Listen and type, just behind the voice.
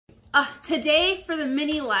Today for the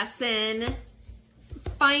mini lesson,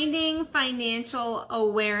 finding financial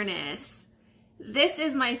awareness. This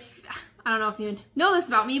is I don't know if you know this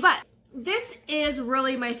about me, but this is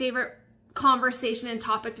really my favorite conversation and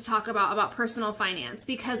topic to talk about personal finance,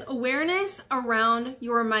 because awareness around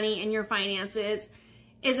your money and your finances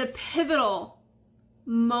is a pivotal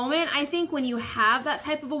moment, I think, when you have that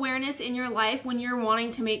type of awareness in your life, when you're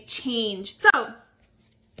wanting to make change. So,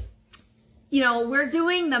 we're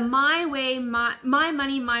doing the My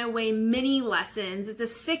Money, My Way mini lessons. It's a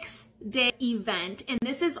 6-day event, and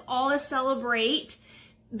this is all to celebrate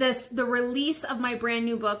the release of my brand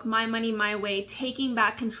new book, My Money, My Way, Taking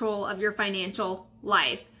Back Control of Your Financial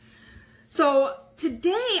Life. So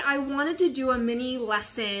today I wanted to do a mini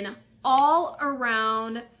lesson all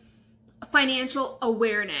around financial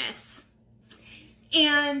awareness.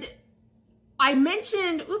 And I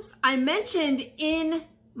mentioned in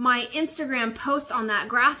my Instagram post on that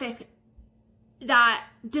graphic that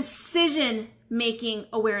decision-making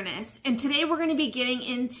awareness. And today we're going to be getting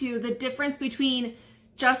into the difference between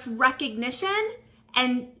just recognition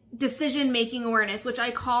and decision-making awareness, which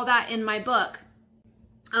I call that in my book.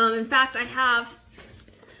 In fact, I have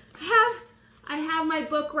my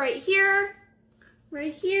book right here,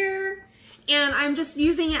 and I'm just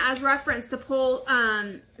using it as reference to pull,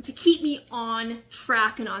 to keep me on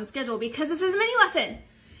track and on schedule, because this is a mini lesson.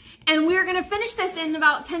 And we're going to finish this in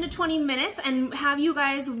about 10 to 20 minutes and have you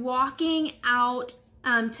guys walking out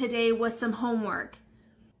today with some homework.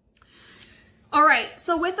 All right,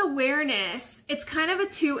 so with awareness, it's kind of a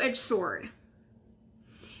two-edged sword.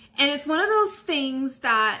 And it's one of those things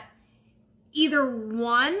that either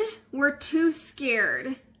one, we're too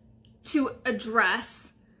scared to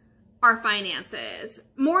address our finances.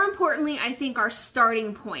 More importantly, I think our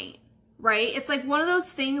starting point, right? It's like one of those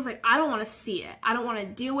things, like, I don't want to see it. I don't want to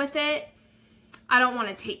deal with it. I don't want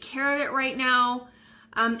to take care of it right now.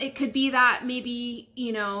 It could be that maybe,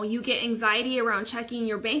 you get anxiety around checking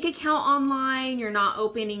your bank account online. You're not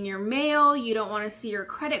opening your mail. You don't want to see your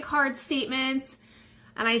credit card statements.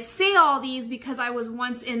 And I say all these because I was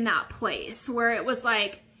once in that place where it was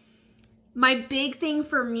like, my big thing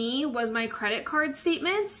for me was my credit card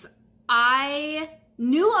statements. I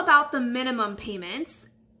knew about the minimum payments,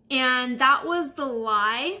 and that was the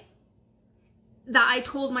lie that I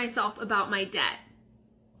told myself about my debt.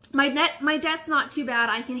 My debt's not too bad.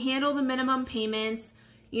 I can handle the minimum payments,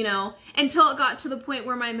 until it got to the point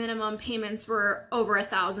where my minimum payments were over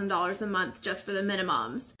 $1,000 a month just for the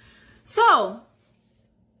minimums. So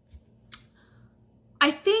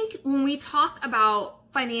I think when we talk about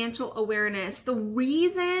financial awareness, the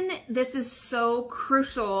reason this is so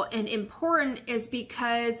crucial and important is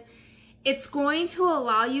because it's going to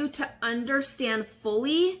allow you to understand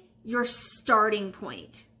fully your starting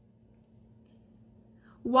point.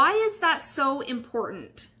 Why is that so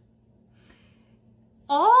important?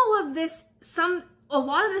 A lot of this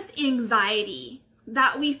anxiety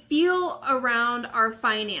that we feel around our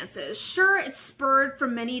finances, sure, it's spurred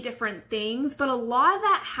from many different things, but a lot of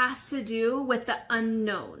that has to do with the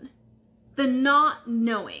unknown, the not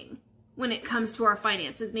knowing when it comes to our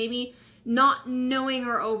finances. Maybe not knowing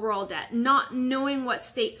our overall debt, not knowing what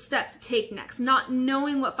step to take next, not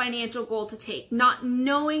knowing what financial goal to take, not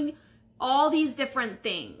knowing all these different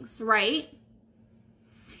things, right?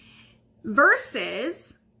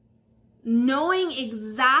 Versus knowing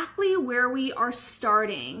exactly where we are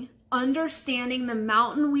starting, understanding the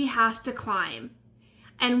mountain we have to climb,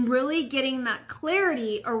 and really getting that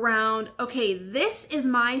clarity around, okay, this is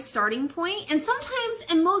my starting point. And sometimes,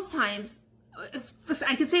 and most times,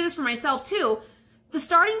 I can say this for myself too, the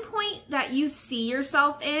starting point that you see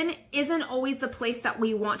yourself in isn't always the place that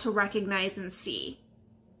we want to recognize and see,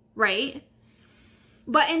 right?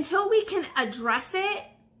 But until we can address it,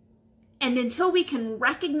 and until we can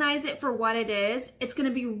recognize it for what it is, it's going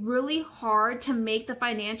to be really hard to make the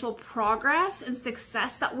financial progress and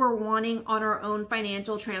success that we're wanting on our own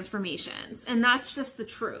financial transformations. And that's just the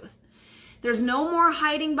truth. There's no more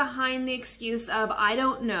hiding behind the excuse of, I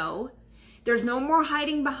don't know. There's no more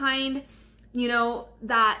hiding behind,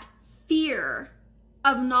 that fear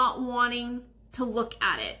of not wanting to look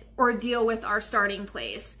at it or deal with our starting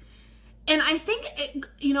place. And I think,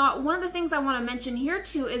 one of the things I want to mention here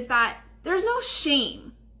too is that there's no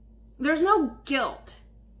shame. There's no guilt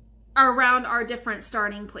around our different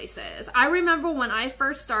starting places. I remember when I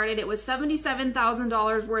first started, it was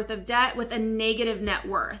 $77,000 worth of debt with a negative net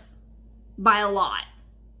worth by a lot.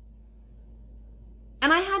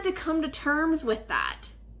 And I had to come to terms with that.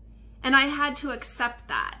 And I had to accept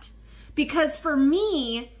that. Because for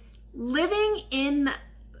me, living in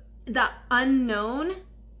the unknown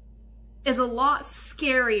is a lot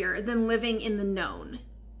scarier than living in the known.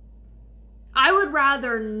 I would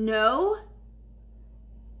rather know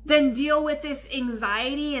than deal with this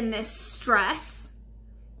anxiety and this stress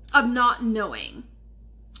of not knowing.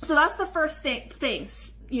 So that's the first thing,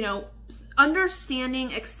 you know,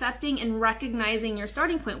 understanding, accepting, and recognizing your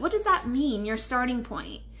starting point. What does that mean, your starting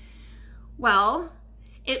point? Well,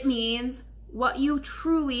 it means what you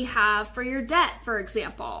truly have for your debt, for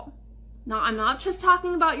example. Now, I'm not just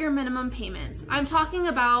talking about your minimum payments. I'm talking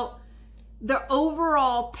about the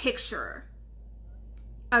overall picture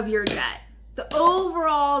of your debt, the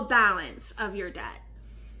overall balance of your debt.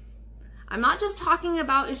 I'm not just talking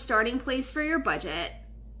about your starting place for your budget.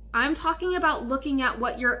 I'm talking about looking at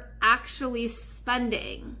what you're actually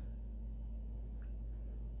spending.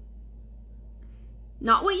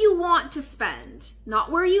 Not what you want to spend,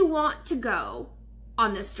 not where you want to go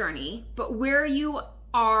on this journey, but where you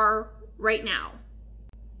are right now.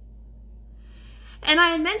 And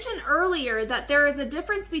I mentioned earlier that there is a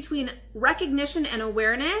difference between recognition and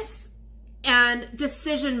awareness and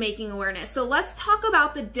decision-making awareness. So let's talk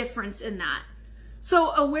about the difference in that.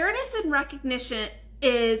 So awareness and recognition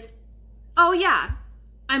is, oh yeah,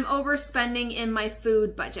 I'm overspending in my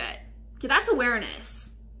food budget. Okay, that's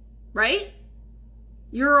awareness, right?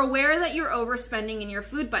 You're aware that you're overspending in your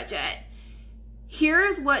food budget.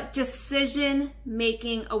 Here's what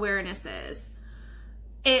decision-making awareness is.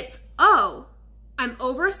 It's, oh, I'm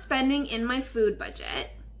overspending in my food budget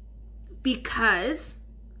because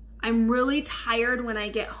I'm really tired when I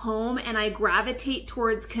get home and I gravitate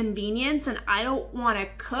towards convenience and I don't want to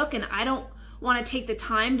cook and I don't want to take the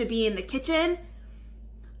time to be in the kitchen.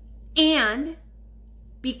 And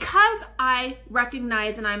because I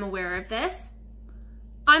recognize and I'm aware of this,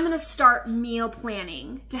 I'm going to start meal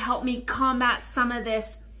planning to help me combat some of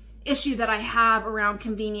this issue that I have around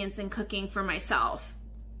convenience and cooking for myself.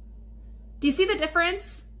 Do you see the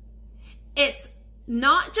difference? It's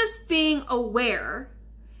not just being aware,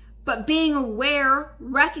 but being aware,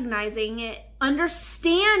 recognizing it,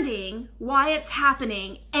 understanding why it's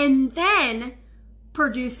happening, and then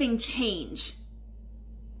producing change.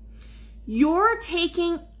 You're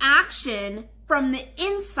taking action from the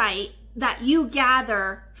insight that you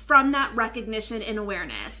gather from that recognition and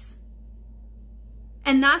awareness.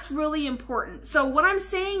 And that's really important. So what I'm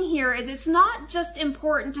saying here is it's not just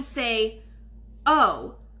important to say,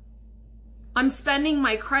 oh, I'm spending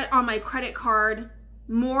on my credit card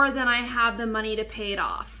more than I have the money to pay it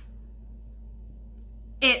off.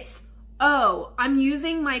 It's, oh, I'm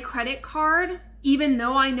using my credit card even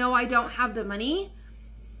though I know I don't have the money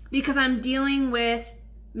because I'm dealing with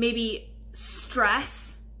maybe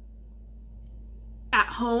stress at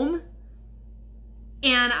home,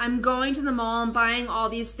 and I'm going to the mall and buying all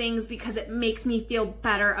these things because it makes me feel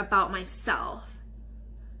better about myself.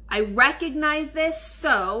 I recognize this,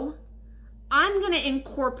 so I'm going to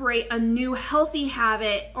incorporate a new healthy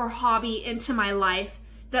habit or hobby into my life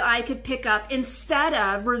that I could pick up instead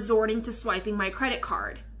of resorting to swiping my credit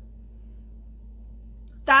card.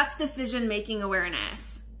 That's decision-making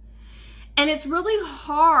awareness. And it's really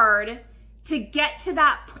hard to get to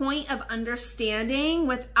that point of understanding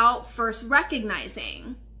without first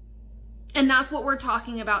recognizing. And that's what we're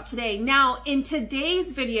talking about today. Now, in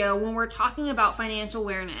today's video, when we're talking about financial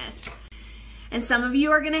awareness, and some of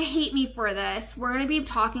you are going to hate me for this, we're going to be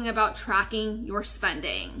talking about tracking your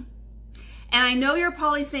spending. And I know you're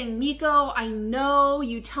probably saying, Miko, I know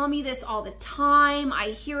you tell me this all the time. I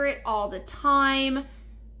hear it all the time.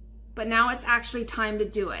 But now it's actually time to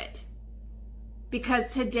do it.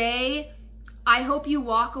 Because today, I hope you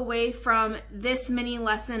walk away from this mini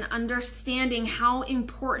lesson understanding how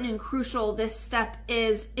important and crucial this step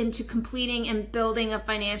is into completing and building a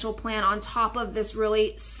financial plan on top of this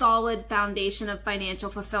really solid foundation of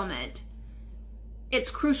financial fulfillment.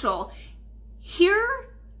 It's crucial. Here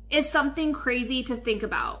is something crazy to think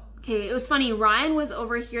about. Okay, it was funny. Ryan was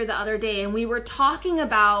over here the other day and we were talking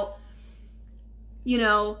about, you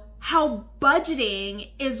know, how budgeting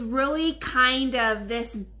is really kind of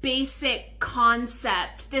this basic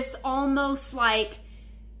concept, this almost like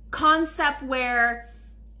concept where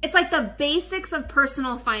it's like the basics of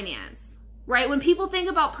personal finance, right? When people think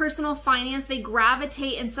about personal finance, they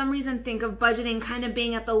gravitate and some reason think of budgeting kind of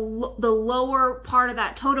being at the lower part of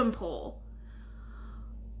that totem pole.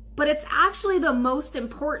 But it's actually the most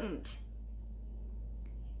important.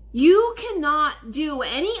 You cannot do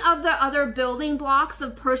any of the other building blocks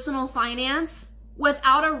of personal finance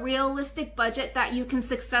without a realistic budget that you can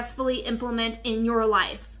successfully implement in your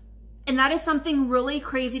life. And that is something really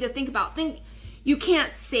crazy to think about. You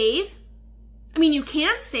can't save. I mean, you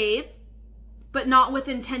can save, but not with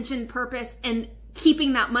intention, purpose, and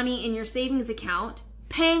keeping that money in your savings account,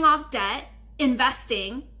 paying off debt,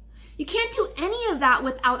 investing. You can't do any of that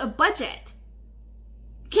without a budget.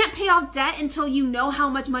 You can't pay off debt until you know how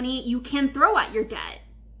much money you can throw at your debt.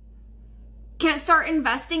 Can't start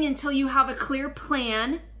investing until you have a clear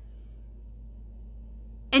plan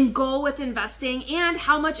and goal with investing and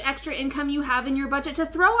how much extra income you have in your budget to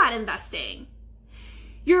throw at investing.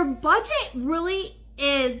 Your budget really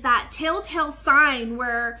is that telltale sign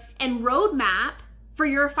and roadmap for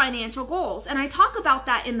your financial goals. And I talk about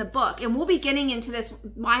that in the book, and we'll be getting into this.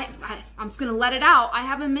 I'm just going to let it out. I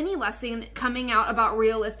have a mini lesson coming out about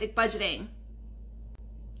realistic budgeting.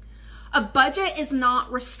 A budget is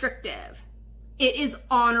not restrictive. It is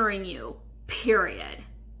honoring you, period.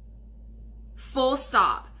 Full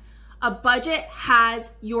stop. A budget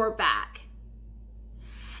has your back.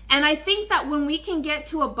 And I think that when we can get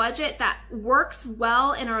to a budget that works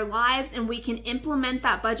well in our lives and we can implement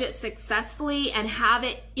that budget successfully and have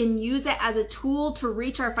it and use it as a tool to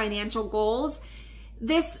reach our financial goals,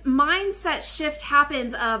 this mindset shift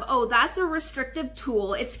happens of, oh, that's a restrictive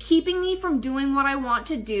tool. It's keeping me from doing what I want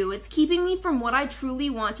to do. It's keeping me from what I truly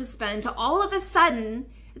want to spend, to all of a sudden,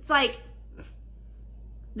 it's like,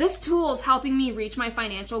 this tool is helping me reach my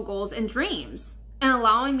financial goals and dreams and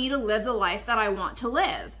allowing me to live the life that I want to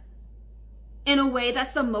live in a way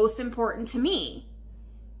that's the most important to me.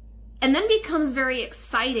 And then becomes very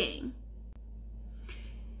exciting.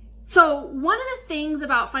 So one of the things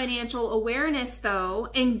about financial awareness, though,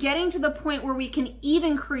 and getting to the point where we can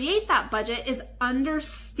even create that budget, is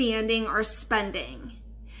understanding our spending.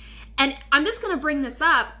 And I'm just going to bring this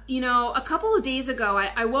up. A couple of days ago,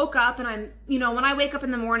 I woke up and when I wake up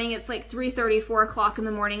in the morning, it's like 3:30, 4 o'clock in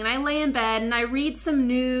the morning, and I lay in bed and I read some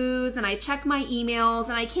news and I check my emails,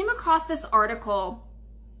 and I came across this article,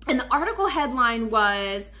 and the article headline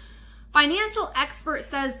was, "Financial expert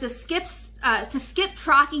says to skip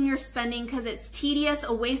tracking your spending because it's tedious,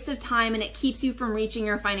 a waste of time, and it keeps you from reaching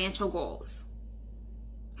your financial goals."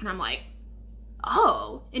 And I'm like,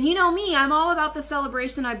 oh, and you know me, I'm all about the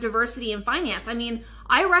celebration of diversity in finance. I mean,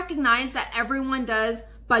 I recognize that everyone does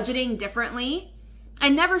budgeting differently. I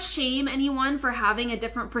never shame anyone for having a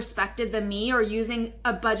different perspective than me or using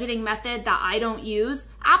a budgeting method that I don't use.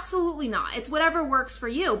 Absolutely not. It's whatever works for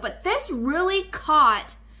you. But this really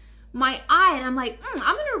caught my eye, and I'm like,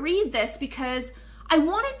 I'm going to read this because I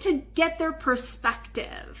wanted to get their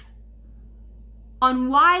perspective on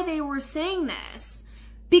why they were saying this.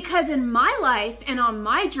 Because in my life and on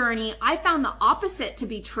my journey, I found the opposite to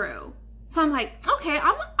be true. So I'm like, okay,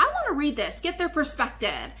 I want to read this, get their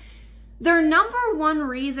perspective. Their number one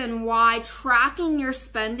reason why tracking your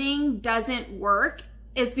spending doesn't work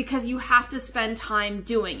is because you have to spend time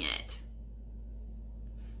doing it.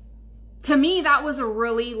 To me, that was a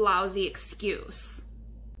really lousy excuse.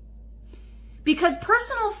 Because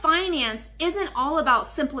personal finance isn't all about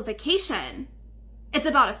simplification. It's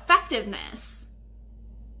about effectiveness.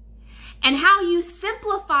 And how you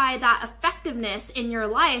simplify that effectiveness in your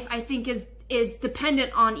life, I think, is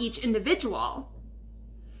dependent on each individual.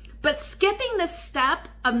 But skipping the step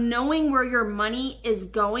of knowing where your money is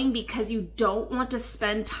going because you don't want to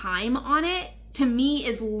spend time on it, to me,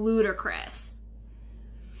 is ludicrous.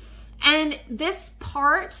 And this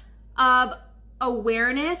part of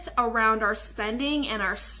awareness around our spending and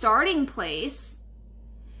our starting place,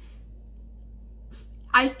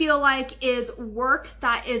 I feel like, is work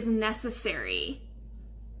that is necessary.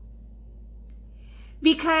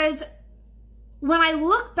 Because when I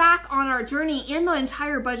look back on our journey in the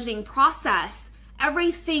entire budgeting process,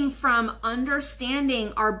 everything from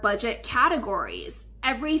understanding our budget categories,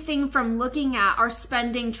 everything from looking at our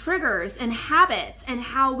spending triggers and habits and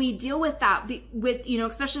how we deal with that,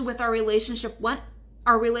 especially with our relationship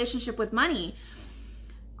with money,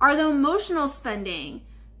 are the emotional spending,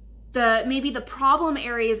 maybe the problem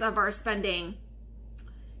areas of our spending.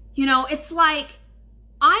 It's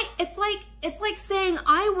like saying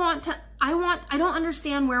I don't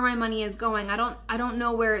understand where my money is going. I don't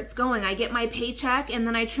know where it's going. I get my paycheck and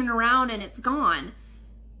then I turn around and it's gone.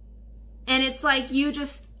 And it's like you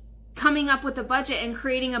just coming up with a budget and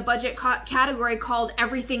creating a budget category called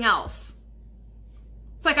everything else.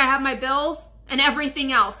 It's like I have my bills and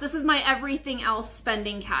everything else. This is my everything else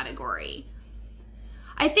spending category.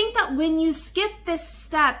 I think that when you skip this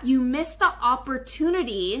step, you miss the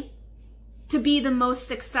opportunity to be the most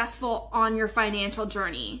successful on your financial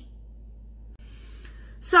journey.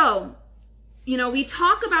 So, we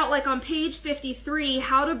talk about, like on page 53,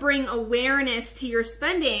 how to bring awareness to your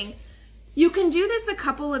spending. You can do this a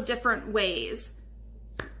couple of different ways.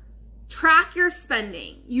 Track your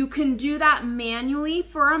spending. You can do that manually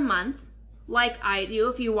for a month, like I do.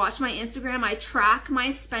 If you watch my Instagram, I track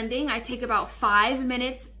my spending. I take about 5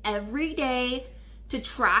 minutes every day to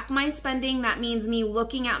track my spending. That means me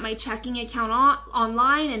looking at my checking account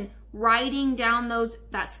online and writing down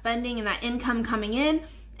that spending and that income coming in.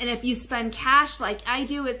 And if you spend cash like I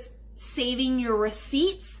do, it's saving your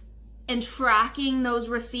receipts and tracking those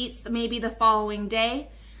receipts maybe the following day.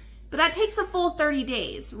 But that takes a full 30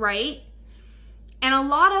 days, right? And a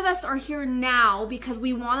lot of us are here now because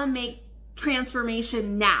we want to make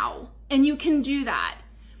transformation now. And you can do that.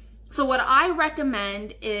 So what I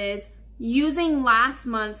recommend is using last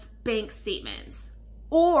month's bank statements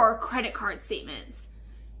or credit card statements.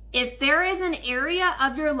 If there is an area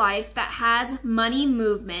of your life that has money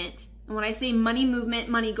movement, and when I say money movement,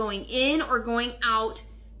 money going in or going out,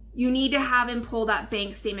 you need to have him pull that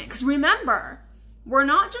bank statement. Because remember, we're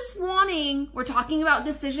talking about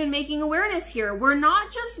decision-making awareness here. We're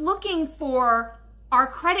not just looking for our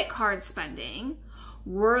credit card spending.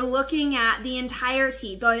 We're looking at the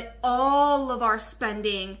entirety, all of our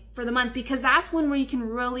spending for the month, because that's when we can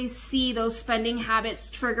really see those spending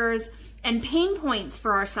habits, triggers, and pain points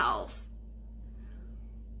for ourselves.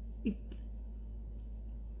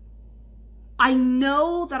 I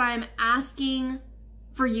know that I'm asking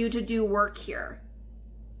for you to do work here.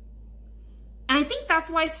 And I think that's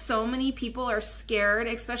why so many people are scared,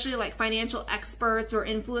 especially like financial experts or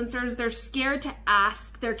influencers. They're scared to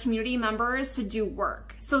ask their community members to do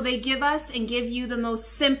work. So they give us and give you the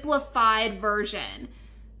most simplified version,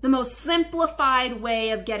 the most simplified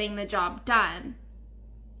way of getting the job done.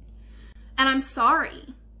 And I'm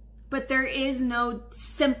sorry, but there is no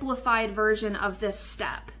simplified version of this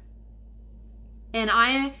step. And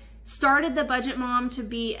I started the Budget Mom to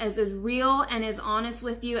be as real and as honest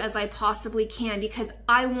with you as I possibly can, because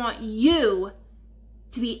I want you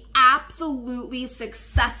to be absolutely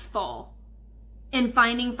successful in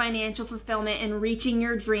finding financial fulfillment and reaching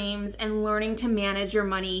your dreams and learning to manage your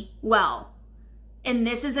money well. And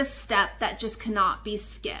this is a step that just cannot be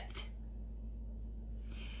skipped.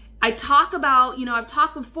 I've talked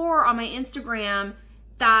before on my Instagram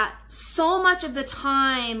that so much of the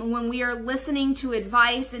time when we are listening to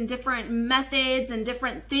advice and different methods and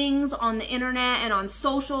different things on the internet and on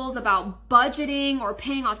socials about budgeting or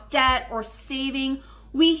paying off debt or saving,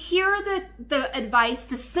 we hear the advice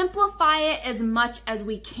to simplify it as much as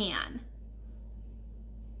we can.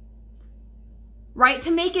 Right?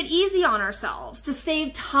 To make it easy on ourselves, to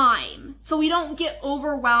save time so we don't get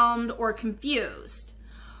overwhelmed or confused.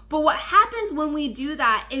 But what happens when we do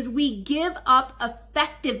that is we give up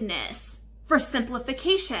effectiveness for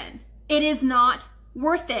simplification. It is not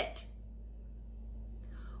worth it.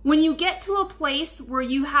 When you get to a place where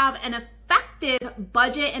you have an effective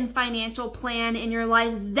budget and financial plan in your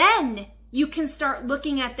life, then you can start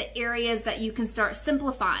looking at the areas that you can start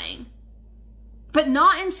simplifying. But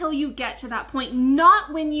not until you get to that point,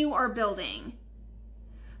 not when you are building.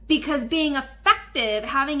 Because being effective,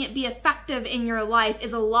 having it be effective in your life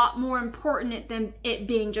is a lot more important than it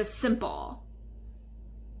being just simple.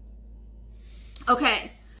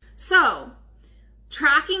 Okay, so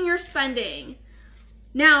tracking your spending.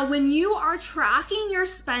 Now, when you are tracking your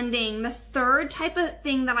spending, the third type of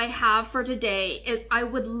thing that I have for today is I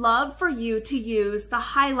would love for you to use the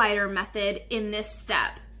highlighter method in this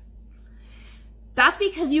step. That's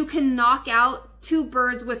because you can knock out 2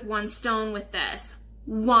 birds with 1 stone with this.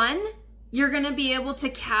 1, you're going to be able to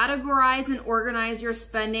categorize and organize your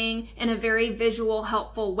spending in a very visual,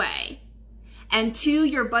 helpful way. And 2,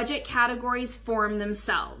 your budget categories form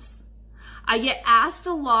themselves. I get asked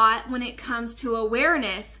a lot when it comes to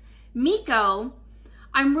awareness, Miko,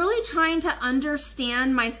 I'm really trying to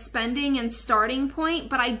understand my spending and starting point,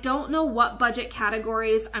 but I don't know what budget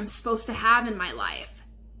categories I'm supposed to have in my life.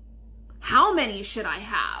 How many should I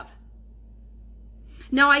have?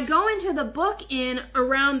 Now, I go into the book in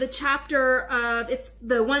around the chapter of, it's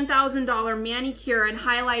the $1,000 manicure and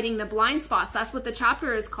highlighting the blind spots. That's what the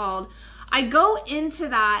chapter is called. I go into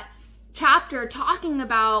that chapter talking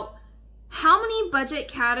about how many budget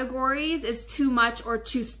categories is too much or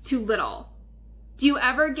too little. Do you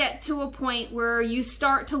ever get to a point where you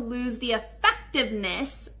start to lose the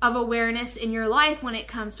effectiveness of awareness in your life when it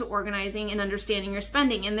comes to organizing and understanding your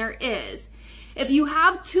spending? And there is. If you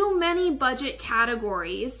have too many budget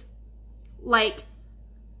categories, like,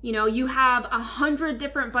 you have 100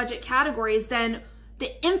 different budget categories, then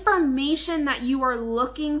the information that you are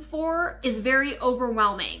looking for is very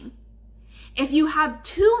overwhelming. If you have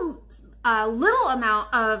too little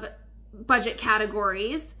amount of budget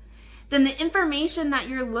categories, then the information that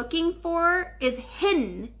you're looking for is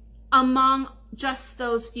hidden among just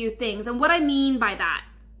those few things. And what I mean by that,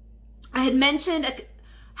 I had mentioned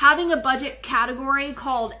having a budget category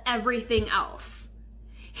called everything else.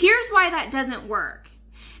 Here's why that doesn't work.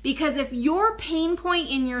 Because if your pain point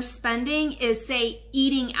in your spending is, say,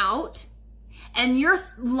 eating out, and you're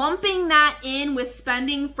lumping that in with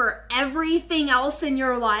spending for everything else in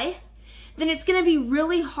your life, then it's going to be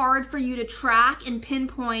really hard for you to track and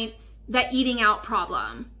pinpoint that eating out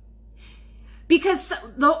problem. Because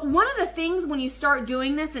one of the things when you start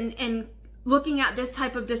doing this and looking at this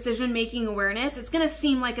type of decision-making awareness, it's going to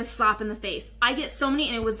seem like a slap in the face. I get so many,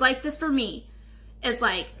 and it was like this for me. It's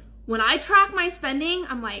like, when I track my spending,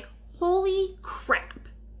 I'm like, holy crap.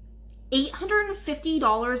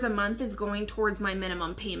 $850 a month is going towards my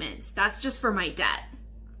minimum payments. That's just for my debt.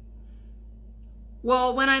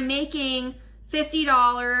 Well, when I'm making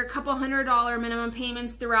 $50, couple $100 minimum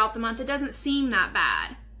payments throughout the month, it doesn't seem that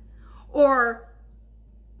bad. Or,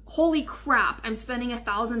 holy crap, I'm spending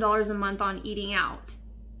 $1,000 a month on eating out.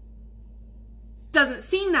 Doesn't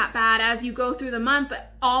seem that bad as you go through the month,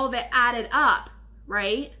 but all of it added up,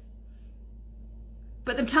 right?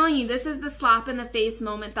 But I'm telling you, this is the slap in the face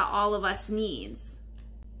moment that all of us needs.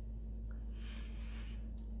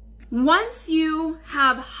 Once you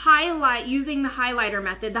have using the highlighter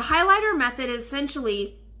method, the highlighter method is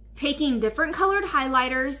essentially taking different colored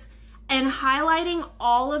highlighters and highlighting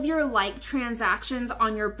all of your like transactions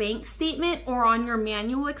on your bank statement or on your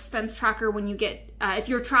manual expense tracker when you get, if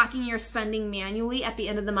you're tracking your spending manually at the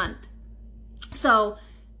end of the month. So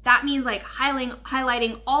that means like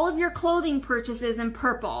highlighting all of your clothing purchases in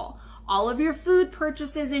purple, all of your food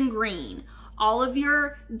purchases in green, all of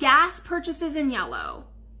your gas purchases in yellow.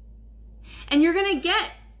 And you're going to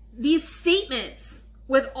get these statements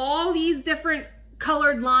with all these different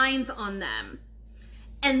colored lines on them.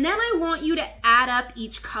 And then I want you to add up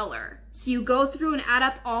each color. So you go through and add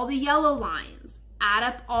up all the yellow lines, add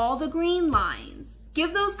up all the green lines,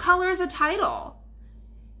 give those colors a title.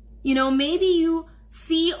 You know, maybe you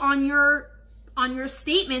see on your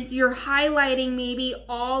statements, you're highlighting maybe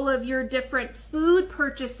all of your different food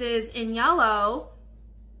purchases in yellow.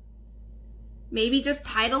 Maybe just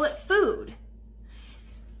title it food.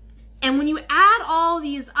 And when you add all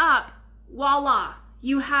these up, voila,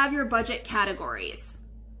 you have your budget categories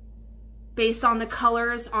based on the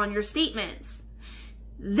colors on your statements.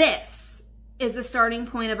 This is the starting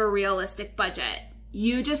point of a realistic budget.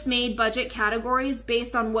 You just made budget categories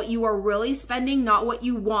based on what you are really spending, not what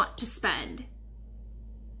you want to spend.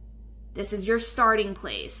 This is your starting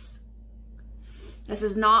place. This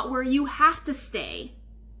is not where you have to stay.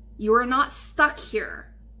 You are not stuck here.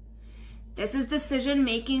 This is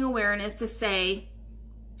decision-making awareness to say,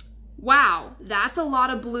 wow, that's a lot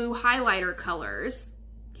of blue highlighter colors.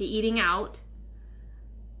 Okay, eating out.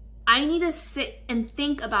 I need to sit and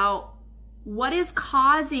think about what is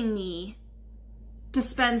causing me to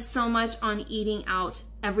spend so much on eating out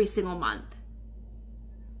every single month.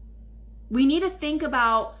 We need to think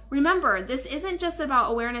about, remember, this isn't just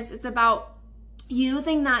about awareness, it's about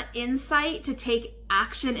using that insight to take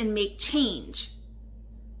action and make change.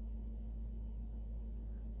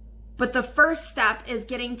 But the first step is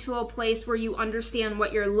getting to a place where you understand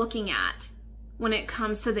what you're looking at when it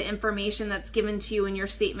comes to the information that's given to you in your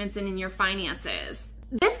statements and in your finances.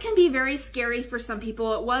 This can be very scary for some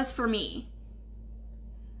people. It was for me.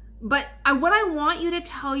 But what I want you to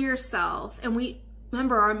tell yourself, and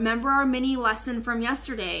remember our mini lesson from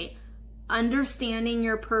yesterday, understanding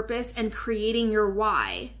your purpose and creating your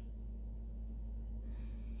why.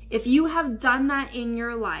 If you have done that in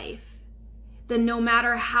your life, then no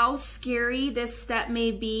matter how scary this step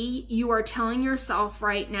may be, you are telling yourself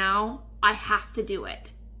right now, I have to do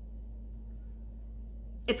it.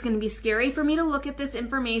 It's going to be scary for me to look at this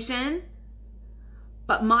information,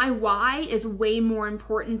 but my why is way more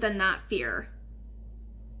important than that fear.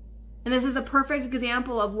 And this is a perfect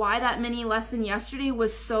example of why that mini lesson yesterday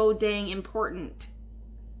was so dang important.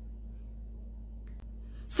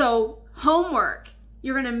 So, homework.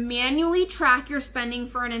 You're going to manually track your spending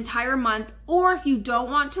for an entire month, or if you don't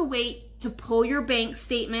want to wait to pull your bank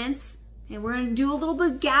statements, and we're going to do a little bit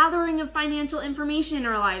of gathering of financial information in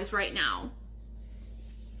our lives right now.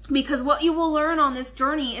 Because what you will learn on this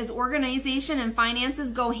journey is organization and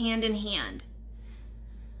finances go hand in hand.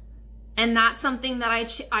 And that's something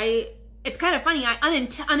that it's kind of funny, I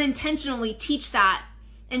unintentionally teach that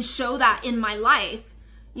and show that in my life.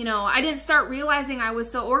 You know, I didn't start realizing I was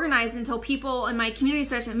so organized until people in my community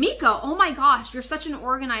started saying, Miko, oh my gosh, you're such an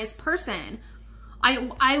organized person.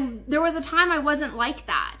 There was a time I wasn't like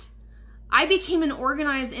that. I became an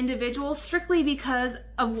organized individual strictly because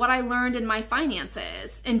of what I learned in my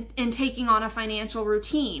finances and taking on a financial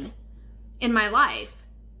routine in my life.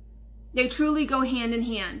 They truly go hand in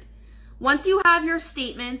hand. Once you have your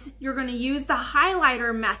statements, you're going to use the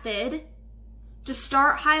highlighter method to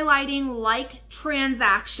start highlighting like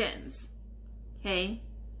transactions, okay?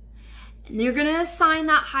 And you're going to assign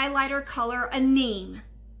that highlighter color a name.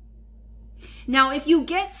 Now, if you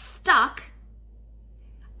get stuck,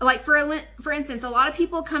 like for instance, a lot of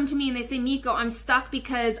people come to me and they say, Miko, I'm stuck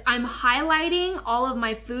because I'm highlighting all of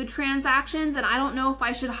my food transactions and I don't know if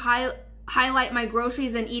I should highlight my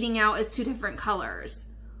groceries and eating out as two different colors.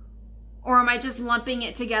 Or am I just lumping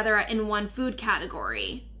it together in one food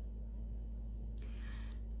category?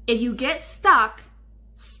 If you get stuck,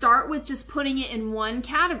 start with just putting it in one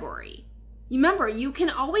category. Remember, you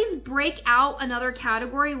can always break out another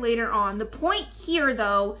category later on. The point here,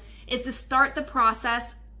 though, is to start the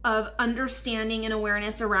process of understanding and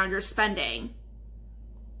awareness around your spending.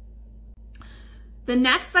 The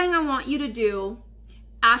next thing I want you to do,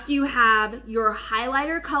 after you have your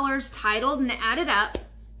highlighter colors titled and added up,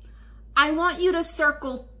 I want you to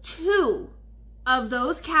circle 2 of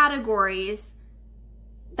those categories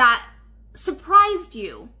that surprised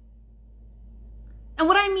you. And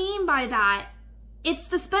what I mean by that, it's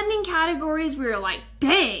the spending categories where you're like,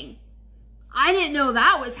 dang, I didn't know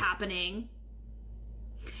that was happening.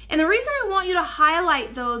 And the reason I want you to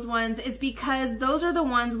highlight those ones is because those are the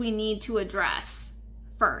ones we need to address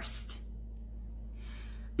first.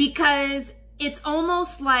 Because it's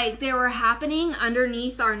almost like they were happening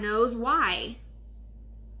underneath our nose. Why?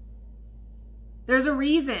 There's a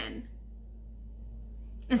reason.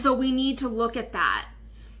 And so we need to look at that.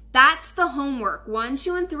 That's the homework, 1,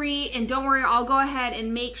 2, and 3. And don't worry, I'll go ahead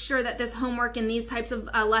and make sure that this homework and these types of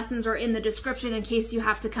lessons are in the description in case you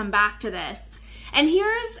have to come back to this. And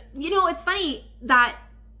here's, it's funny that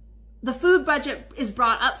the food budget is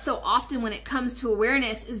brought up so often when it comes to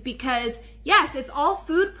awareness is because, yes, it's all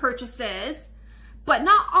food purchases, but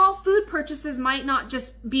not all food purchases might not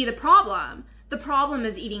just be the problem. The problem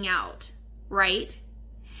is eating out, right?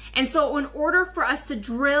 And so in order for us to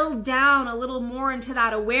drill down a little more into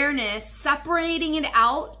that awareness, separating it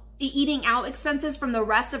out, the eating out expenses from the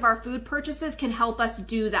rest of our food purchases can help us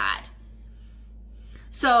do that.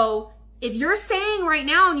 So if you're saying right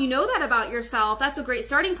now, and you know that about yourself, that's a great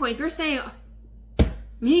starting point. If you're saying,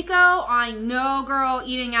 Miko, I know, girl,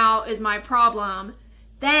 eating out is my problem,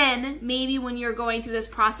 then maybe when you're going through this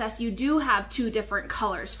process, you do have 2 different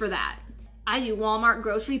colors for that. I do Walmart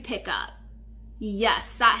grocery pickup.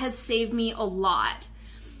 Yes, that has saved me a lot.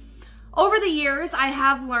 Over the years, I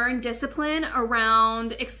have learned discipline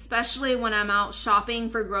around, especially when I'm out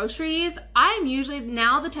shopping for groceries. I'm usually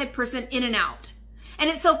now the type of person in and out. And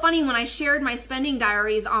it's so funny, when I shared my spending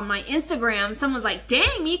diaries on my Instagram, someone was like,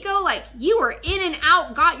 dang, Miko, like you were in and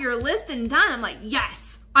out, got your list and done. I'm like,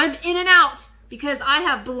 yes, I'm in and out because I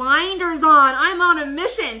have blinders on. I'm on a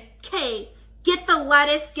mission. Okay, get the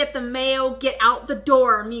lettuce, get the mayo, get out the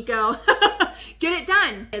door, Miko. Get it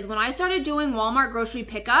done. Because when I started doing Walmart grocery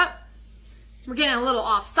pickup, we're getting a little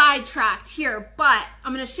off sidetracked here, but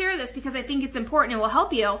I'm going to share this because I think it's important and will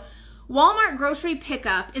help you. Walmart grocery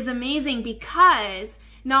pickup is amazing because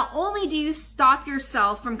not only do you stop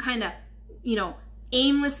yourself from kind of,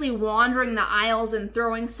 aimlessly wandering the aisles and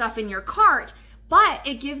throwing stuff in your cart, but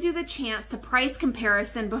it gives you the chance to price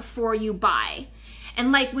comparison before you buy.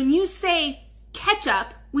 And like when you say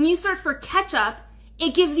ketchup, when you search for ketchup,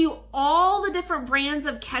 it gives you all the different brands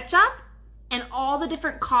of ketchup and all the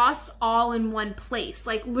different costs all in one place,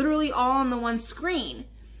 like literally all on the one screen.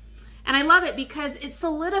 And I love it because it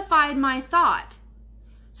solidified my thought.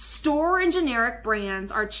 Store and generic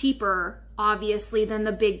brands are cheaper, obviously, than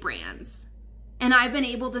the big brands. And I've been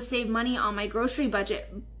able to save money on my grocery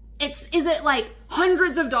budget. Is it like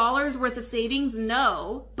hundreds of dollars worth of savings?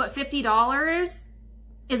 No, but $50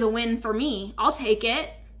 is a win for me. I'll take it.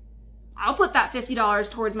 I'll put that $50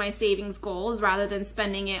 towards my savings goals rather than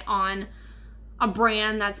spending it on a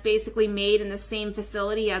brand that's basically made in the same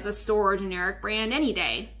facility as a store or generic brand any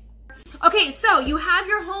day. Okay, so you have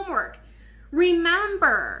your homework.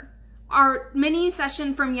 Remember our mini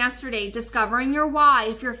session from yesterday, discovering your why,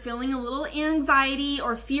 if you're feeling a little anxiety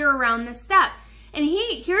or fear around this step. And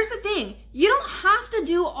here's the thing, you don't have to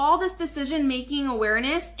do all this decision-making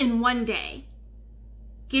awareness in one day.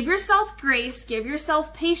 Give yourself grace, give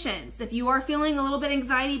yourself patience. If you are feeling a little bit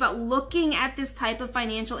anxiety about looking at this type of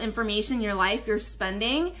financial information in your life, your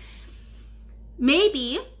spending,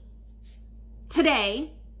 maybe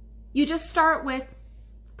today you just start with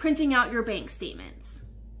printing out your bank statements.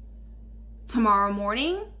 Tomorrow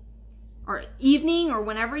morning or evening or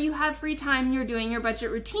whenever you have free time and you're doing your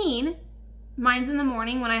budget routine, mine's in the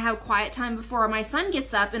morning when I have quiet time before my son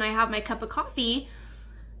gets up and I have my cup of coffee,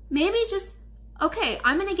 maybe just okay,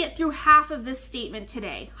 I'm going to get through half of this statement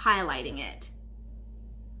today, highlighting it.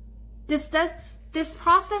 This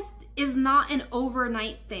process is not an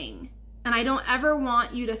overnight thing. And I don't ever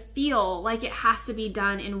want you to feel like it has to be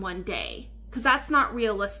done in one day, because that's not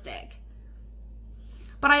realistic.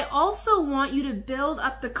 But I also want you to build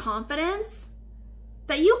up the confidence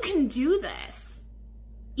that you can do this.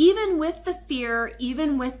 Even with the fear,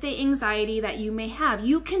 even with the anxiety that you may have,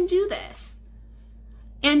 you can do this.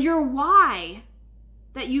 And your why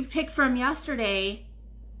that you picked from yesterday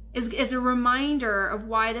is a reminder of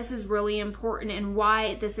why this is really important and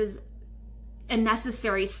why this is a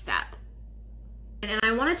necessary step. And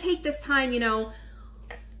I want to take this time,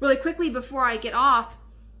 really quickly before I get off.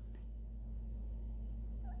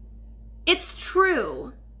 It's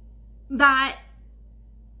true that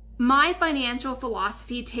my financial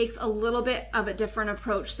philosophy takes a little bit of a different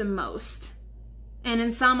approach than most. And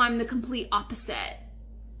in some, I'm the complete opposite.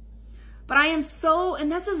 But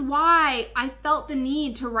and this is why I felt the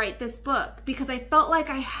need to write this book, because I felt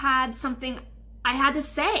like I had something I had to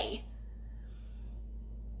say.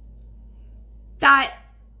 That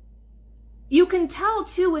you can tell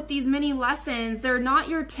too with these mini lessons, they're not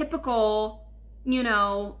your typical,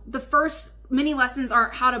 the first mini lessons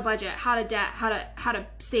aren't how to budget, how to debt, how to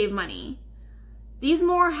save money. These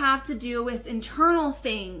more have to do with internal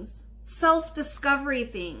things, self-discovery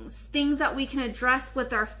things that we can address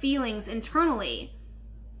with our feelings internally.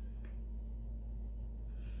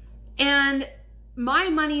 And My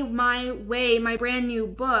Money, My Way, my brand new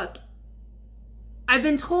book, I've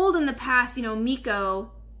been told in the past,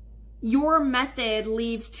 Miko, your method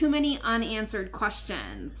leaves too many unanswered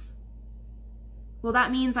questions. Well,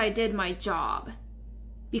 that means I did my job,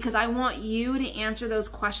 because I want you to answer those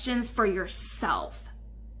questions for yourself.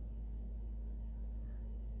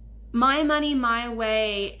 My Money, My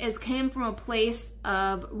Way came from a place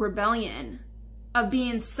of rebellion, of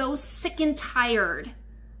being so sick and tired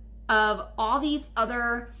of all these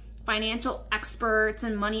other financial experts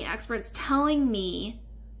and money experts telling me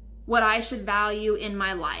what I should value in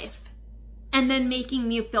my life, and then making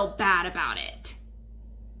me feel bad about it.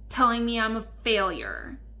 Telling me I'm a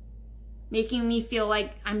failure. Making me feel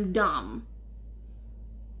like I'm dumb.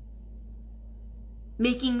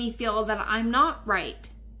 Making me feel that I'm not right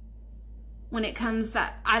when it comes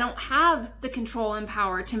that I don't have the control and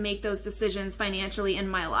power to make those decisions financially in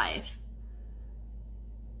my life.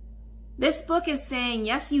 This book is saying,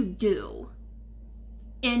 yes, you do.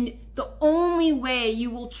 And the only way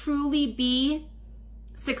you will truly be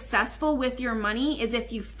successful with your money is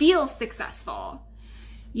if you feel successful.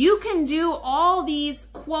 You can do all these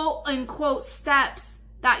quote unquote steps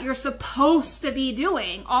that you're supposed to be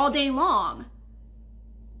doing all day long.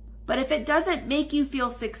 But if it doesn't make you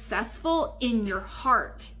feel successful in your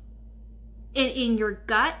heart, in your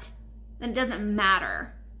gut, then it doesn't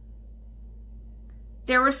matter.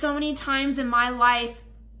 There were so many times in my life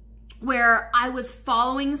where I was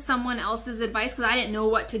following someone else's advice because I didn't know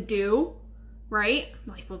what to do, right?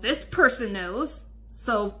 I'm like, well, this person knows,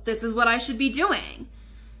 so this is what I should be doing.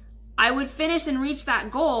 I would finish and reach that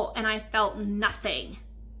goal and I felt nothing.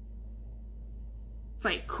 It's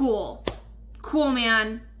like, cool,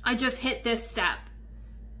 man. I just hit this step.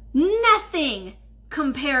 Nothing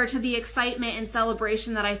compared to the excitement and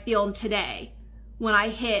celebration that I feel today when I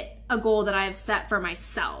hit a goal that I have set for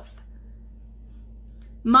myself.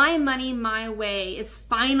 My Money, My Way is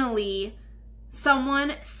finally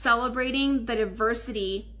someone celebrating the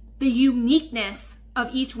diversity, the uniqueness of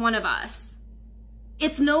each one of us.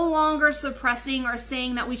 It's no longer suppressing or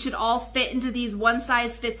saying that we should all fit into these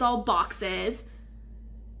one-size-fits-all boxes.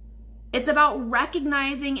 It's about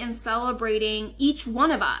recognizing and celebrating each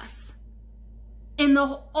one of us in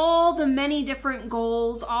all the many different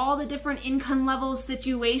goals, all the different income levels,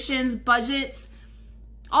 situations, budgets,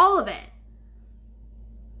 all of it.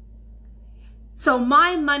 So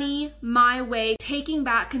My Money, My Way, taking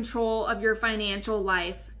back control of your financial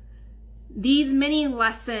life. These mini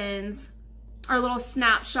lessons are little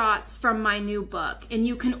snapshots from my new book, and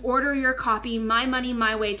you can order your copy, My Money,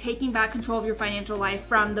 My Way, Taking Back Control of Your Financial Life,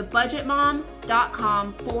 from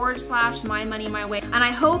thebudgetmom.com/My Money, My Way. And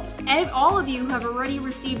I hope all of you who have already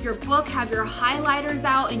received your book have your highlighters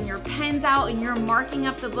out and your pens out, and you're marking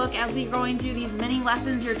up the book as we're going through these mini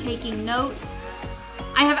lessons. You're taking notes.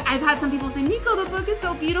 I've had some people say, Miko, the book is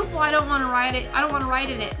so beautiful, I don't want to write it. I don't want to write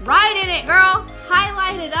in it. Write in it, girl.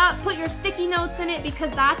 Highlight it up. Put your sticky notes in it,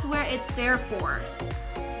 because that's where it's there for.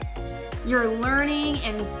 You're learning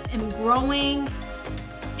and growing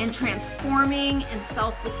and transforming and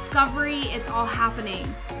self-discovery. It's all happening.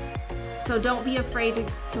 So don't be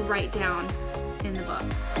afraid to write down in the book.